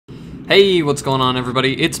Hey, what's going on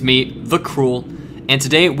everybody? It's me, The Cruel, and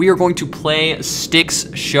today we are going to play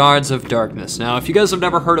Styx, Shards of Darkness. Now, if you guys have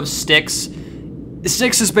never heard of Styx,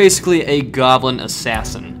 Styx is basically a goblin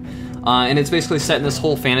assassin. And it's basically set in this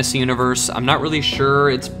whole fantasy universe. I'm not really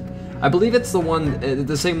sure, I believe it's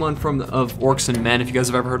the same one of Orcs and Men, if you guys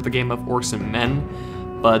have ever heard of the game of Orcs and Men.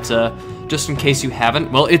 But, just in case you haven't,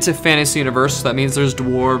 well, it's a fantasy universe, so that means there's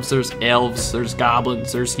dwarves, there's elves, there's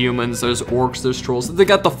goblins, there's humans, there's orcs, there's trolls. They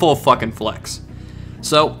got the full fucking flex.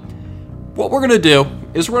 So, what we're gonna do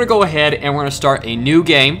is we're gonna go ahead and we're gonna start a new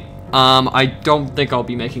game. I don't think I'll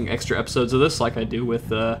be making extra episodes of this like I do with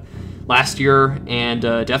last year and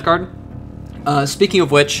Death Garden. Speaking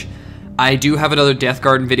of which, I do have another Death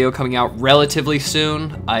Garden video coming out relatively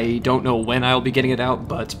soon. I don't know when I'll be getting it out,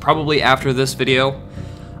 but probably after this video.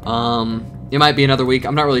 It might be another week,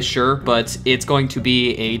 I'm not really sure, but it's going to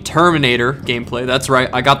be a Terminator gameplay. That's right,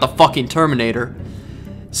 I got the fucking Terminator.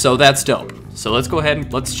 So that's dope. So let's go ahead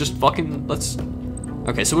and let's...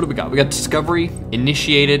 Okay, so what do we got? We got Discovery,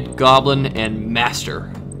 Initiated, Goblin, and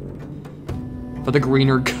Master. For the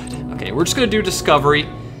greener good. Okay, we're just gonna do Discovery,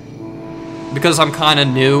 because I'm kinda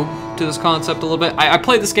new to this concept a little bit. I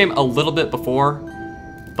played this game a little bit before,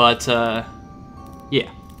 but, yeah.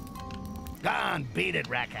 Gone, beat it,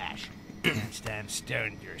 Rakash. Can't stand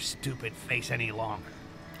staring at your stupid face any longer.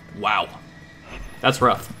 Wow. That's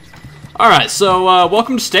rough. Alright, so,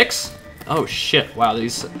 welcome to Styx. Oh, shit. Wow,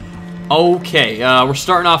 these... Okay, we're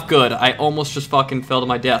starting off good. I almost just fucking fell to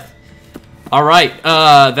my death. Alright,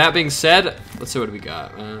 that being said, let's see what we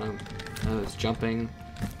got. It's jumping.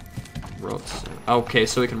 Ropes. Okay,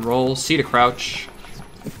 so we can roll. C to crouch.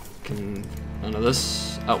 None of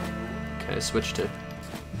this. Oh. Okay, switch to...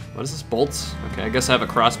 What is this? Bolts? Okay, I guess I have a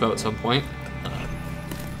crossbow at some point.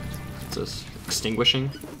 What's this?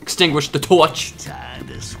 Extinguishing? Extinguish the torch! Time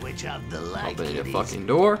to switch out the light. Open a fucking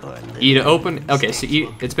door. E to open. Okay, so E,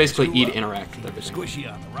 it's basically E to interact with everything.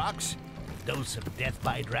 Squishy on the rocks. Dose of death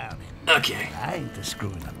by drowning. Okay. I ain't the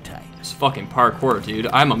screwing up tight. It's fucking parkour, dude.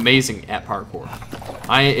 I'm amazing at parkour.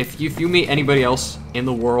 If you meet anybody else in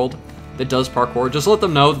the world that does parkour, just let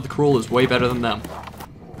them know that the Cruel is way better than them.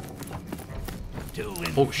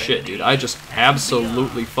 Oh shit, dude, I just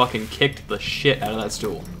absolutely fucking kicked the shit out of that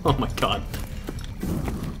stool. Oh my god.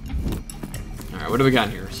 Alright, what do we got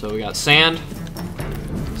here? So we got sand.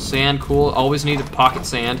 Sand, cool. Always need to pocket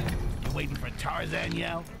sand. You waiting for Tarzan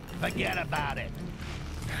yell? Forget about it.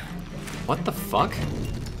 What the fuck?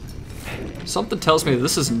 Something tells me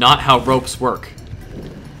this is not how ropes work.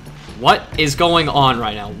 What is going on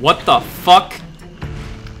right now? What the fuck?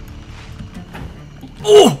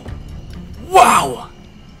 Oh! Wow!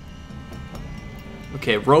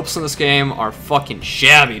 Okay, ropes in this game are fucking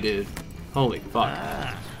shabby, dude. Holy fuck.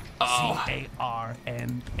 Oh.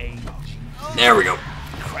 C-A-R-N-A-G. There we go.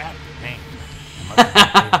 Crap name. The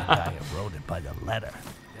guy who wrote it by the letter.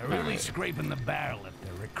 They're really scraping the barrel if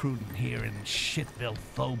they're recruiting here in Shitville,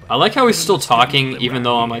 Thoba. I like how he's still talking, even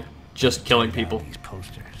though I'm like just killing people. These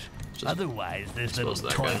posters. Otherwise, this little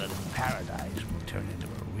toilet in paradise will turn into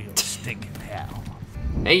a real stinking hell.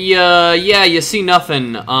 Hey, yeah, you see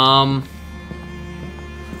nothing.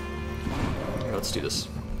 Here, let's do this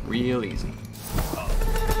real easy.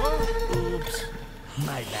 Oops.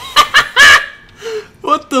 My bad.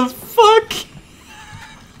 What the fuck?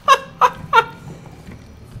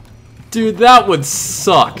 Dude, that would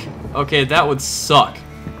suck. Okay, that would suck.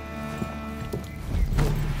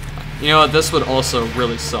 You know what, this would also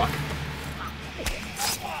really suck.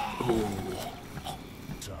 Ooh.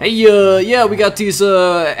 Hey, yeah, we got these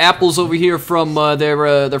apples over here from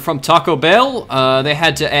they're from Taco Bell. They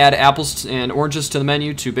had to add apples and oranges to the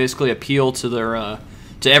menu to basically appeal to their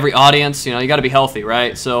to every audience. You know, you got to be healthy,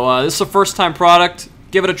 right? So this is a first-time product.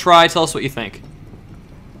 Give it a try. Tell us what you think.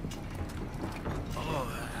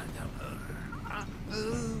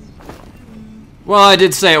 Well, I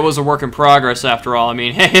did say it was a work in progress after all. I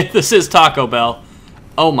mean, hey, this is Taco Bell.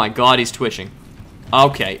 Oh my God, he's twitching.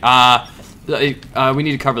 Okay, we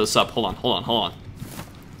need to cover this up. Hold on.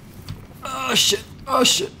 Oh shit, oh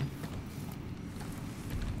shit.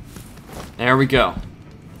 There we go.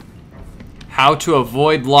 How to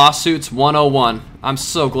avoid lawsuits 101. I'm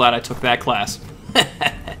so glad I took that class.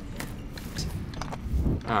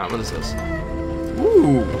 Alright, what is this?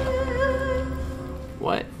 Ooh.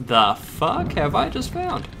 What the fuck have I just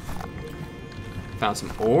found? Found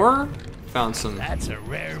some ore? Found some... That's a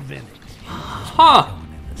rare vintage. Huh.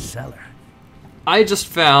 In the cellar. I just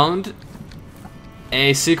found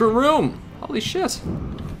a secret room. Holy shit.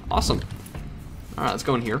 Awesome. Alright, let's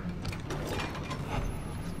go in here.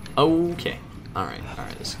 Okay. Alright,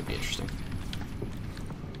 this could be interesting.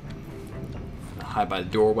 Hide by the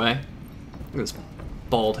doorway. Look at this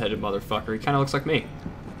bald-headed motherfucker. He kind of looks like me.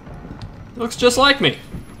 He looks just like me.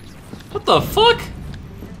 What the fuck?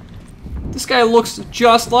 This guy looks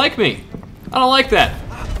just like me. I don't like that.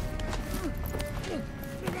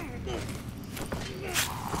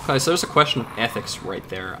 Okay, so there's a question of ethics right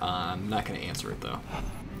there. I'm not gonna answer it though.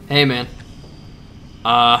 Hey man.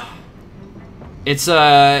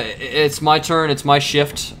 It's my turn. It's my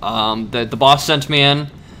shift. The boss sent me in.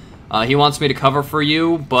 He wants me to cover for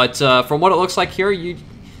you, but from what it looks like here, you're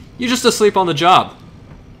just asleep on the job.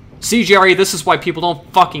 See, Jerry, this is why people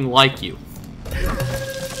don't fucking like you.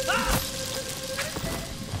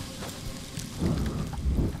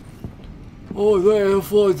 Oh, there, I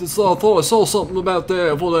thought I saw something about there,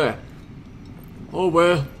 over there. Oh,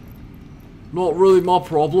 well. Not really my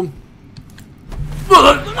problem.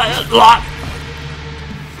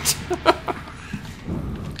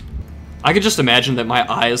 I could just imagine that my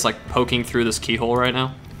eye is like poking through this keyhole right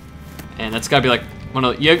now. And that's gotta be like one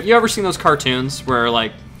of you ever seen those cartoons where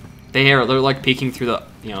like they're like peeking through the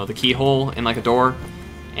the keyhole in like a door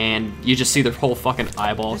and you just see their whole fucking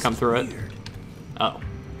eyeball come through it? Oh.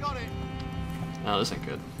 No, this ain't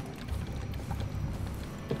good.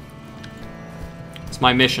 It's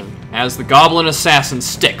my mission as the goblin assassin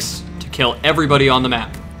Styx to kill everybody on the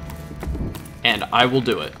map. And I will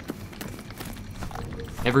do it.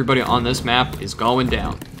 Everybody on this map is going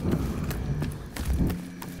down.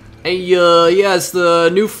 Hey, yeah, it's the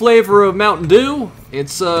new flavor of Mountain Dew.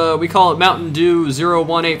 It's, we call it Mountain Dew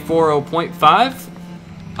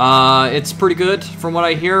 01840.5. It's pretty good from what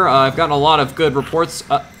I hear. I've gotten a lot of good reports.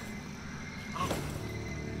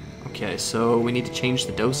 Okay, so we need to change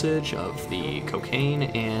the dosage of the cocaine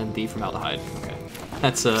and the formaldehyde. Okay,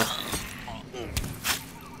 that's,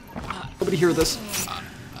 nobody hear this?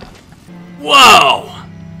 Whoa!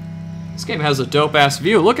 This game has a dope-ass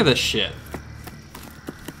view. Look at this shit.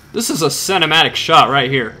 This is a cinematic shot right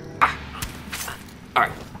here.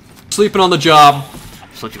 Alright. Sleeping on the job.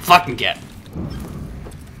 That's what you fucking get.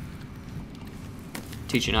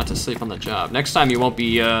 Teach you not to sleep on the job. Next time you won't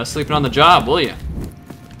be sleeping on the job, will you?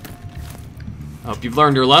 I hope you've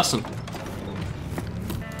learned your lesson.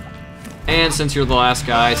 And since you're the last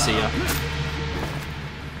guy, see ya.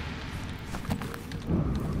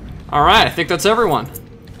 Alright, I think that's everyone.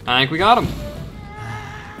 I think we got him.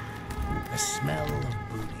 The smell of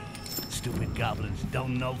booty. Stupid goblins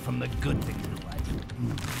don't know from the good things in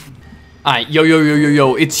life. Alright,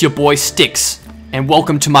 yo, it's your boy Styx. And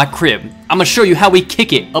welcome to my crib. I'm gonna show you how we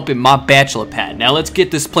kick it up in my bachelor pad. Now let's get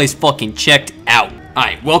this place fucking checked out.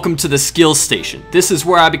 Alright, welcome to the skills station. This is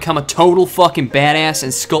where I become a total fucking badass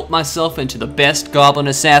and sculpt myself into the best goblin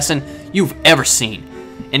assassin you've ever seen.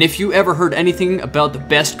 And if you ever heard anything about the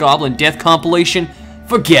best goblin death compilation,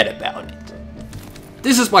 forget about it.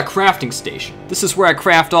 This is my crafting station. This is where I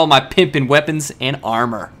craft all my pimpin' weapons and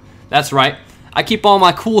armor. That's right. I keep all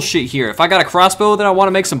my cool shit here. If I got a crossbow that I want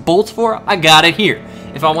to make some bolts for, I got it here.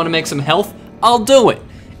 If I want to make some health, I'll do it.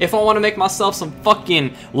 If I want to make myself some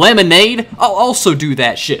fucking lemonade, I'll also do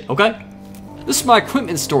that shit, okay? This is my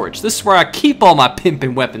equipment storage. This is where I keep all my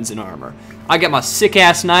pimpin' weapons and armor. I got my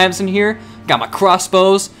sick-ass knives in here, got my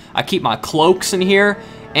crossbows, I keep my cloaks in here,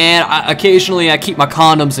 and occasionally I keep my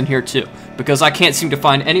condoms in here too, because I can't seem to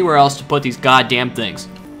find anywhere else to put these goddamn things.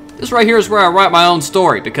 This right here is where I write my own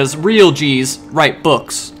story, because real G's write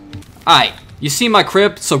books. Alright, you see my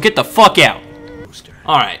crib, so get the fuck out.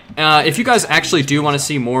 Alright, if you guys actually do want to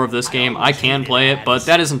see more of this game, I can play it, but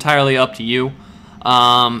that is entirely up to you.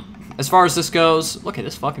 As far as this goes, look at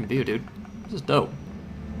this fucking view, dude. This is dope.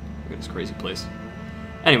 Look at this crazy place.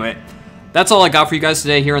 Anyway, that's all I got for you guys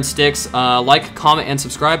today here on Styx. Like, comment, and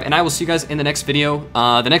subscribe, and I will see you guys in the next video.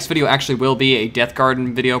 The next video actually will be a Death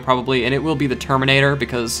Garden video, probably, and it will be the Terminator,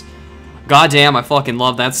 because goddamn, I fucking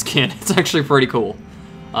love that skin. It's actually pretty cool.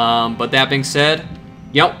 But that being said,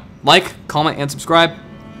 yep, like, comment, and subscribe.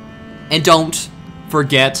 And don't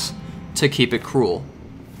forget to keep it cruel.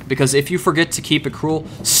 Because if you forget to keep it cruel,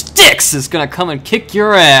 Styx is gonna come and kick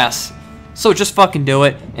your ass. So just fucking do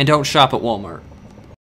it, and don't shop at Walmart.